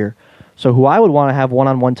career. So who I would want to have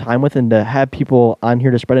one-on-one time with and to have people on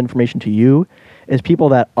here to spread information to you is people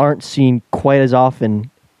that aren't seen quite as often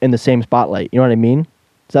in the same spotlight. You know what I mean?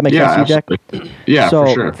 Does that make sense to you, Jack? Yeah, so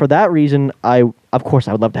for sure. For that reason, I would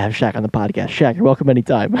love to have Shaq on the podcast. Shaq, you're welcome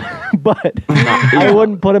anytime. But I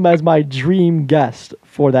wouldn't put him as my dream guest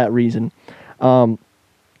for that reason. I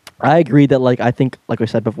agree that, I think, like we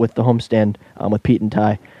said, with the homestand with Pete and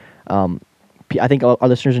Ty, I think our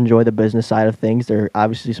listeners enjoy the business side of things. They're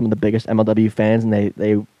obviously some of the biggest MLW fans, and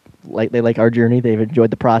they like our journey. They've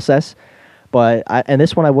enjoyed the process. But and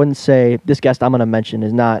this one, I wouldn't say this guest I'm going to mention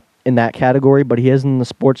is not in that category, but he is in the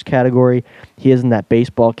sports category. He is in that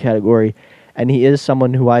baseball category, and he is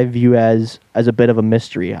someone who I view as a bit of a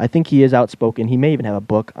mystery. I think he is outspoken. He may even have a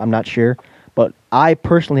book. I'm not sure, but I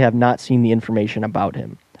personally have not seen the information about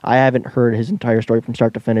him. I haven't heard his entire story from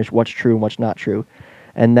start to finish, what's true and what's not true.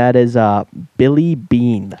 And that is Billy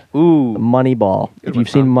Beane. Ooh. Moneyball. If you've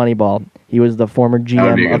seen Moneyball, he was the former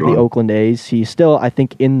GM of the Oakland A's. He's still, I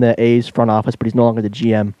think, in the A's front office, but he's no longer the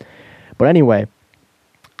GM. But anyway,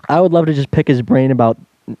 I would love to just pick his brain about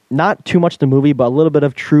not too much the movie, but a little bit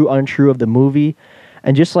of true, untrue of the movie.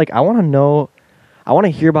 And just I want to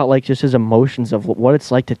hear about just his emotions of what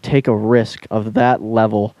it's like to take a risk of that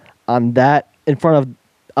level on that in front of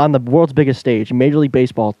on the world's biggest stage, Major League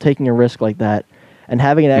Baseball, taking a risk like that and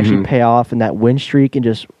having it actually pay off in that win streak and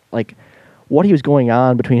just like what he was going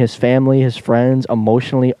on between his family, his friends,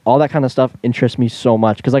 emotionally, all that kind of stuff interests me so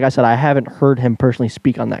much. Because like I said, I haven't heard him personally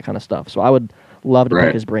speak on that kind of stuff. So I would love to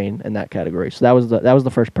pick his brain in that category. So that was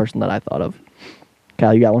the first person that I thought of.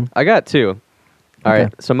 Kyle, you got one? I got two. All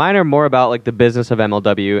right. So mine are more about like the business of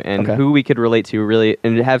MLW and who we could relate to really,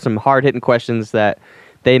 and have some hard hitting questions that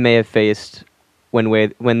they may have faced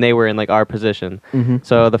when they were in like our position.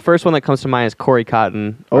 So the first one that comes to mind is Corey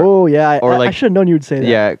Cotton. I should have known you would say that.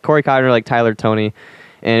 Yeah, Corey Cotton or like Tyler Toney.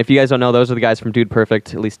 And if you guys don't know, those are the guys from Dude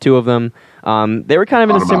Perfect. At least two of them. They were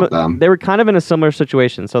kind of in a similar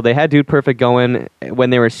situation. So they had Dude Perfect going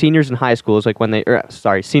when they were seniors in high school. It was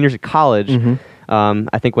like seniors at college.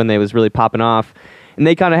 I think when they was really popping off. And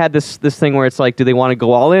they kind of had this thing where it's like, do they want to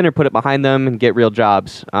go all in or put it behind them and get real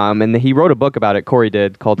jobs? And he wrote a book about it, Corey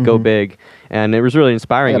did, called Go Big. And it was really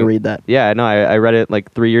inspiring. I got to read that. Yeah, no, I read it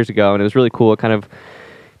like 3 years ago, and it was really cool. It kind of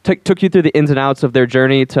took you through the ins and outs of their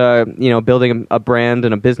journey to, building a brand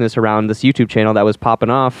and a business around this YouTube channel that was popping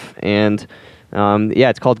off. And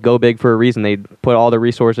it's called Go Big for a reason. They put all the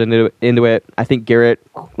resources into it. I think Garrett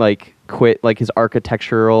quit like his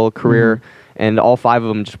architectural career. And all five of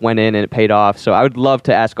them just went in and it paid off. So I would love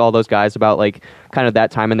to ask all those guys about like kind of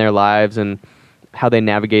that time in their lives and how they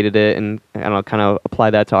navigated it, and I don't know, kind of apply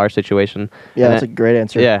that to our situation. Yeah, that's a great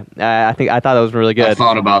answer. Yeah, I thought that was really good. I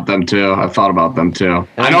thought about them too.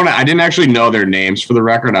 I didn't actually know their names for the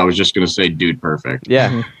record. I was just gonna say Dude Perfect.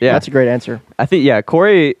 Yeah, yeah, that's a great answer. I think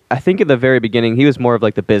Corey. I think at the very beginning he was more of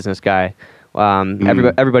like the business guy.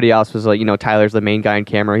 Everybody else was like, Tyler's the main guy on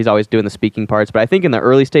camera. He's always doing the speaking parts. But I think in the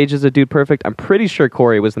early stages of Dude Perfect, I'm pretty sure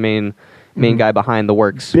Corey was the main guy behind the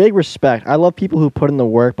works. Big respect. I love people who put in the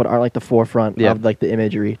work but aren't like the forefront of like the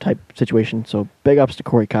imagery type situation. So big ups to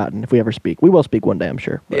Corey Cotton. If we ever speak, we will speak one day, I'm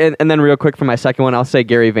sure. And then real quick for my second one, I'll say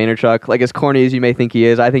Gary Vaynerchuk. Like as corny as you may think he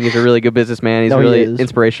is, I think he's a really good businessman. He's really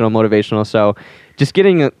inspirational, motivational. So just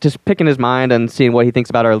picking his mind and seeing what he thinks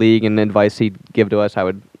about our league and advice he'd give to us, I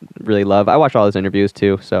would really love. I watch all his interviews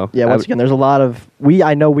too. So yeah, once again, there's a lot of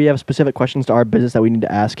I know we have specific questions to our business that we need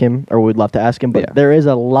to ask him, or we'd love to ask him, but there is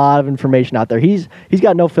a lot of information out there. He's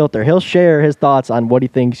got no filter. He'll share his thoughts on what he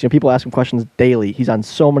thinks. People ask him questions daily. He's on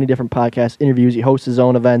so many different podcasts, interviews. He hosts his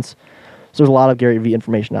own events. So there's a lot of Gary V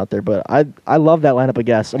information out there, but I love that lineup of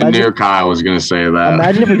guests. I knew Kyle was going to say that.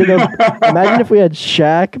 Imagine if we did those. Imagine if we had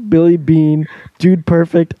Shaq, Billy Bean, Dude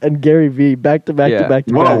Perfect, and Gary V back to back to back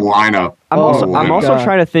to back. What a lineup! I'm also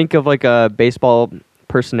trying to think of like a baseball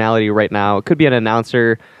personality right now. It could be an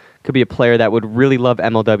announcer, could be a player that would really love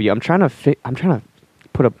MLW. I'm trying to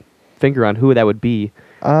put a finger on who that would be,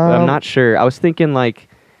 but I'm not sure. I was thinking like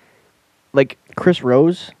Chris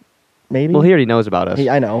Rose. Maybe. Well, he already knows about us.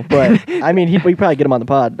 I know, but I mean, we probably get him on the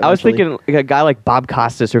pod. Eventually. I was thinking like a guy like Bob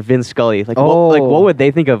Costas or Vin Scully. What would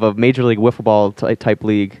they think of a Major League Wiffle Ball type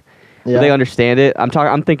league? Yeah. Would they understand it?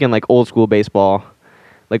 I'm thinking like old school baseball.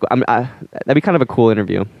 Like that'd be kind of a cool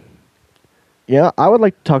interview. Yeah, I would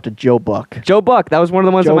like to talk to Joe Buck. Joe Buck, that was one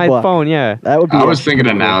of the ones on my phone. Yeah, that would be. I was thinking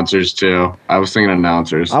announcers too. I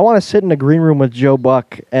want to sit in a green room with Joe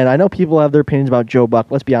Buck, and I know people have their opinions about Joe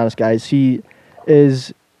Buck. Let's be honest, guys. He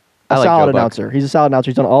is a solid announcer. He's a solid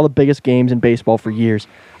announcer. He's done all the biggest games in baseball for years.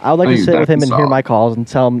 I would like to sit with him and hear my calls and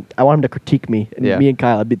tell him I want him to critique me. And me and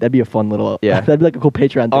Kyle, that'd be a fun little. Yeah, that'd be like a cool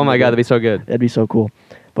Patreon thing. Oh my god, that'd be so good. That'd be so cool.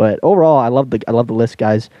 But overall, I love the list,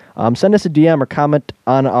 guys. Send us a DM or comment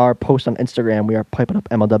on our post on Instagram. We are Pipe It Up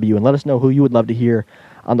MLW, and let us know who you would love to hear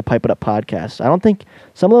on the Pipe It Up podcast. I don't think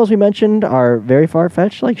some of those we mentioned are very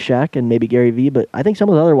far-fetched, like Shaq and maybe Gary V, but I think some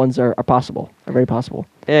of the other ones are possible, are very possible.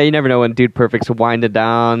 Yeah, you never know when Dude Perfect's winded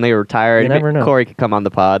down, they were retired. You never know. Corey could come on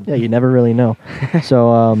the pod. Yeah, you never really know.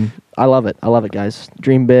 So I love it. I love it, guys.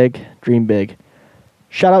 Dream big, dream big.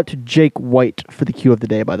 Shout out to Jake White for the cue of the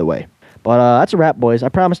day, by the way. But that's a wrap, boys. I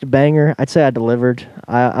promised a banger. I'd say I delivered.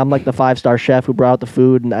 I'm like the 5-star chef who brought out the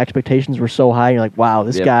food, and the expectations were so high. You're like, wow,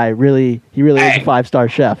 this guy really is a 5-star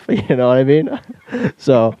chef. You know what I mean?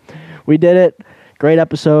 So we did it. Great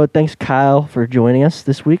episode. Thanks, Kyle, for joining us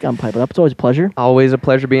this week on Pipe It Up. It's always a pleasure. Always a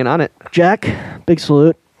pleasure being on it. Jack, big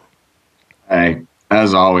salute. Hey,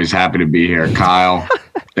 as always, happy to be here. Kyle,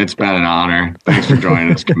 it's been an honor. Thanks for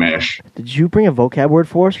joining us, Kamish. Did you bring a vocab word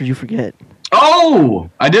for us, or did you forget? Oh,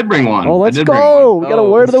 I did bring one. Oh, let's go. We got a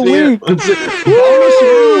word of the week. Bonus word of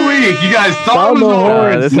the week. You guys thought it was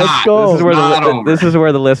over. Let's go. This is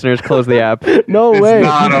where the listeners close the app. No way. It's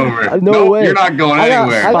not over. No way. You're not going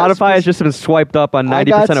anywhere. Spotify has just been swiped up on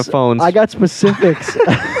 90% of phones. I got specifics.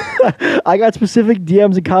 I got specific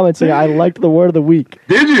DMs and comments saying I liked the word of the week.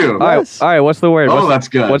 Did you? All right. What's the word? That's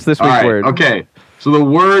good. What's this week's word? Okay. So the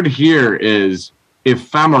word here is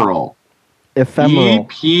ephemeral. Ephemeral.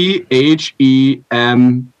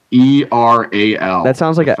 EPHEMERAL. That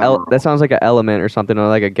sounds like that sounds like an element or something, or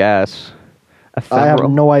like a gas. I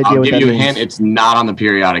have no idea I'll what give that you means. a hint. It's not on the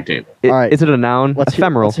periodic table. All right. Is it a noun?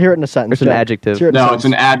 Ephemeral. Let's hear it in a sentence. It's an adjective. No, it's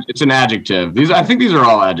an adjective. I think these are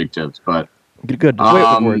all adjectives, but Good.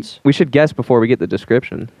 Words. We should guess before we get the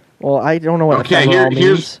description. Well, I don't know what okay. ephemeral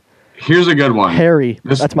means. Here's a good one. Hairy.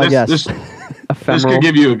 That's my guess. This could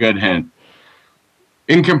give you a good hint.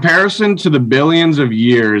 In comparison to the billions of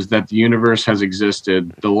years that the universe has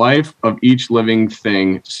existed, the life of each living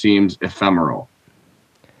thing seems ephemeral.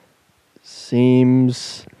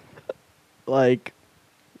 Seems like,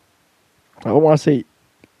 I don't want to say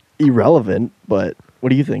irrelevant, but what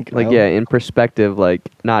do you think? Like, Kyle? yeah, in perspective, like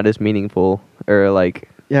not as meaningful, or like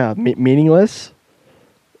meaningless.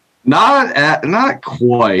 Not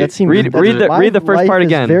quite. That seems read the first part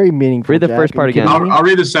again. Very meaningful. Read the first part again. I'll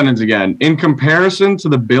read the sentence again. In comparison to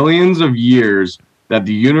the billions of years that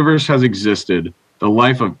the universe has existed, the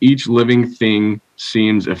life of each living thing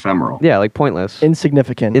seems ephemeral. Yeah, like pointless.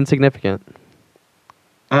 Insignificant.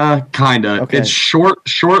 Kinda. Okay. It's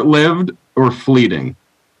short-lived or fleeting.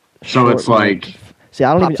 So it's like See,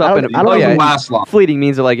 I don't even last long. Fleeting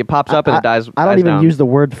means that like it pops up and it dies. I don't even down. use the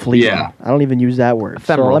word fleeting. Yeah. I don't even use that word.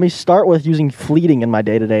 Ephemeral. So let me start with using fleeting in my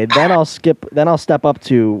day to day. Then I'll skip. Then I'll step up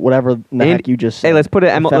to whatever the heck you just said. Hey, let's put it.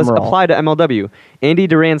 Let's Ephemeral. apply to MLW. Andy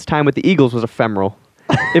Duran's time with the Eagles was ephemeral.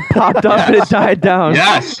 It popped up and it died down.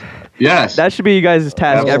 Yes. That should be you guys'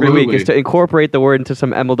 task every week, is to incorporate the word into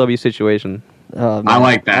some MLW situation. I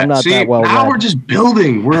like that. I'm not See, that well now read. we're just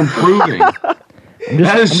building. We're improving.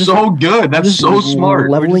 That is so good. That's so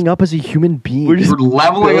smart. Leveling up as a human being. We're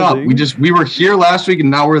leveling up. We were here last week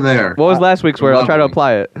and now we're there. What was last week's word? I'll try to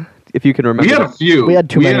apply it if you can remember. We had a few. We had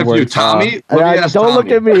too many words. Tommy, don't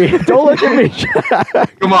look at me. Don't look at me.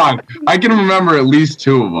 Come on. I can remember at least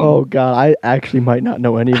two of them. Oh, God. I actually might not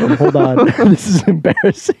know any of them. Hold on. This is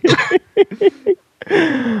embarrassing.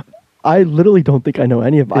 I literally don't think I know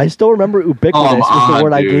any of them. I still remember ubiquitous was the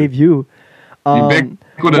word I gave you.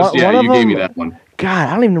 Ubiquitous, you gave me that one. God,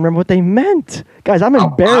 I don't even remember what they meant. Guys, I'm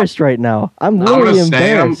embarrassed right now. I'm literally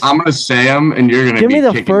embarrassed. I'm going to say them, and you're going to give me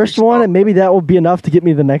the first one, and maybe that will be enough to get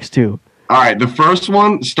me the next two. All right, the first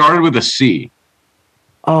one started with a C.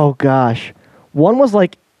 Oh, gosh. One was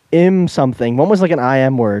like something. One was like an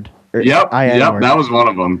IM word. Yep, word. that was one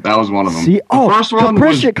of them. See, the first one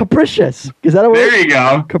capricious. Is that a word? There you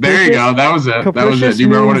go. There you go. That was it. Capricious Do you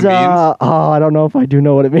remember what it means? I don't know if I do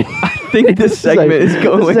know what it means. I think this segment is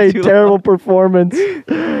going This is too a terrible performance.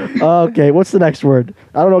 Okay, what's the next word?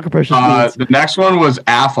 I don't know what capricious means. The next one was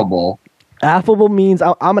affable. Affable means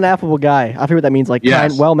I'm an affable guy. I forget what that means. Like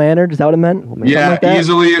kind, well-mannered. Is that what it meant? Yeah, like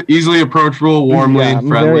that? easily approachable, warmly, I'm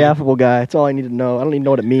friendly. a very affable guy. That's all I need to know. I don't even know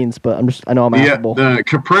what it means, but I know I'm affable. The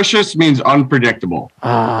capricious means unpredictable.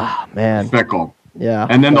 Ah, man. Fickle. Yeah.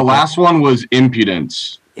 And then the last one was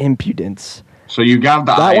impudence. Impudence. So you got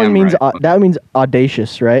the that one means right. that means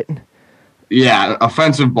audacious, right? Yeah,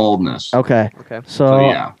 offensive boldness. Okay. So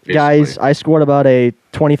yeah, guys, I scored about a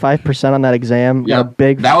 25% on that exam. Yeah, a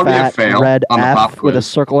big that would be a fat fail red on the pop F with a quiz.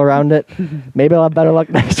 circle around it. Maybe I'll have better luck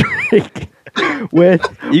next week. With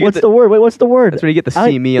get the word? Wait, what's the word? That's when you get the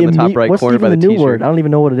see me on the top right corner by the What's even the new t-shirt. word? I don't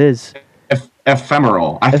even know what it is.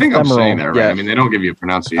 Ephemeral. I think I'm saying that right. Yeah. I mean, they don't give you a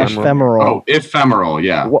pronunciation. Ephemeral. Oh, ephemeral.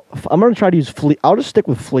 Yeah. Well, I'm gonna try to use fleet. I'll just stick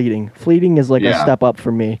with fleeting. Fleeting is like a step up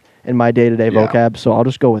for me in my day-to-day vocab, so I'll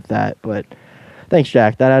just go with that. But thanks,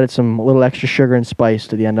 Jack. That added some little extra sugar and spice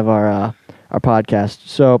to the end of our podcast.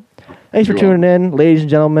 So thanks for tuning in, ladies and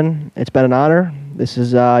gentlemen. It's been an honor. This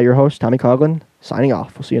is your host, Tommy Coughlin, signing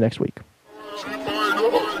off. We'll see you next week.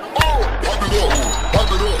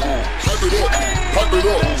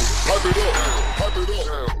 Pipe it up.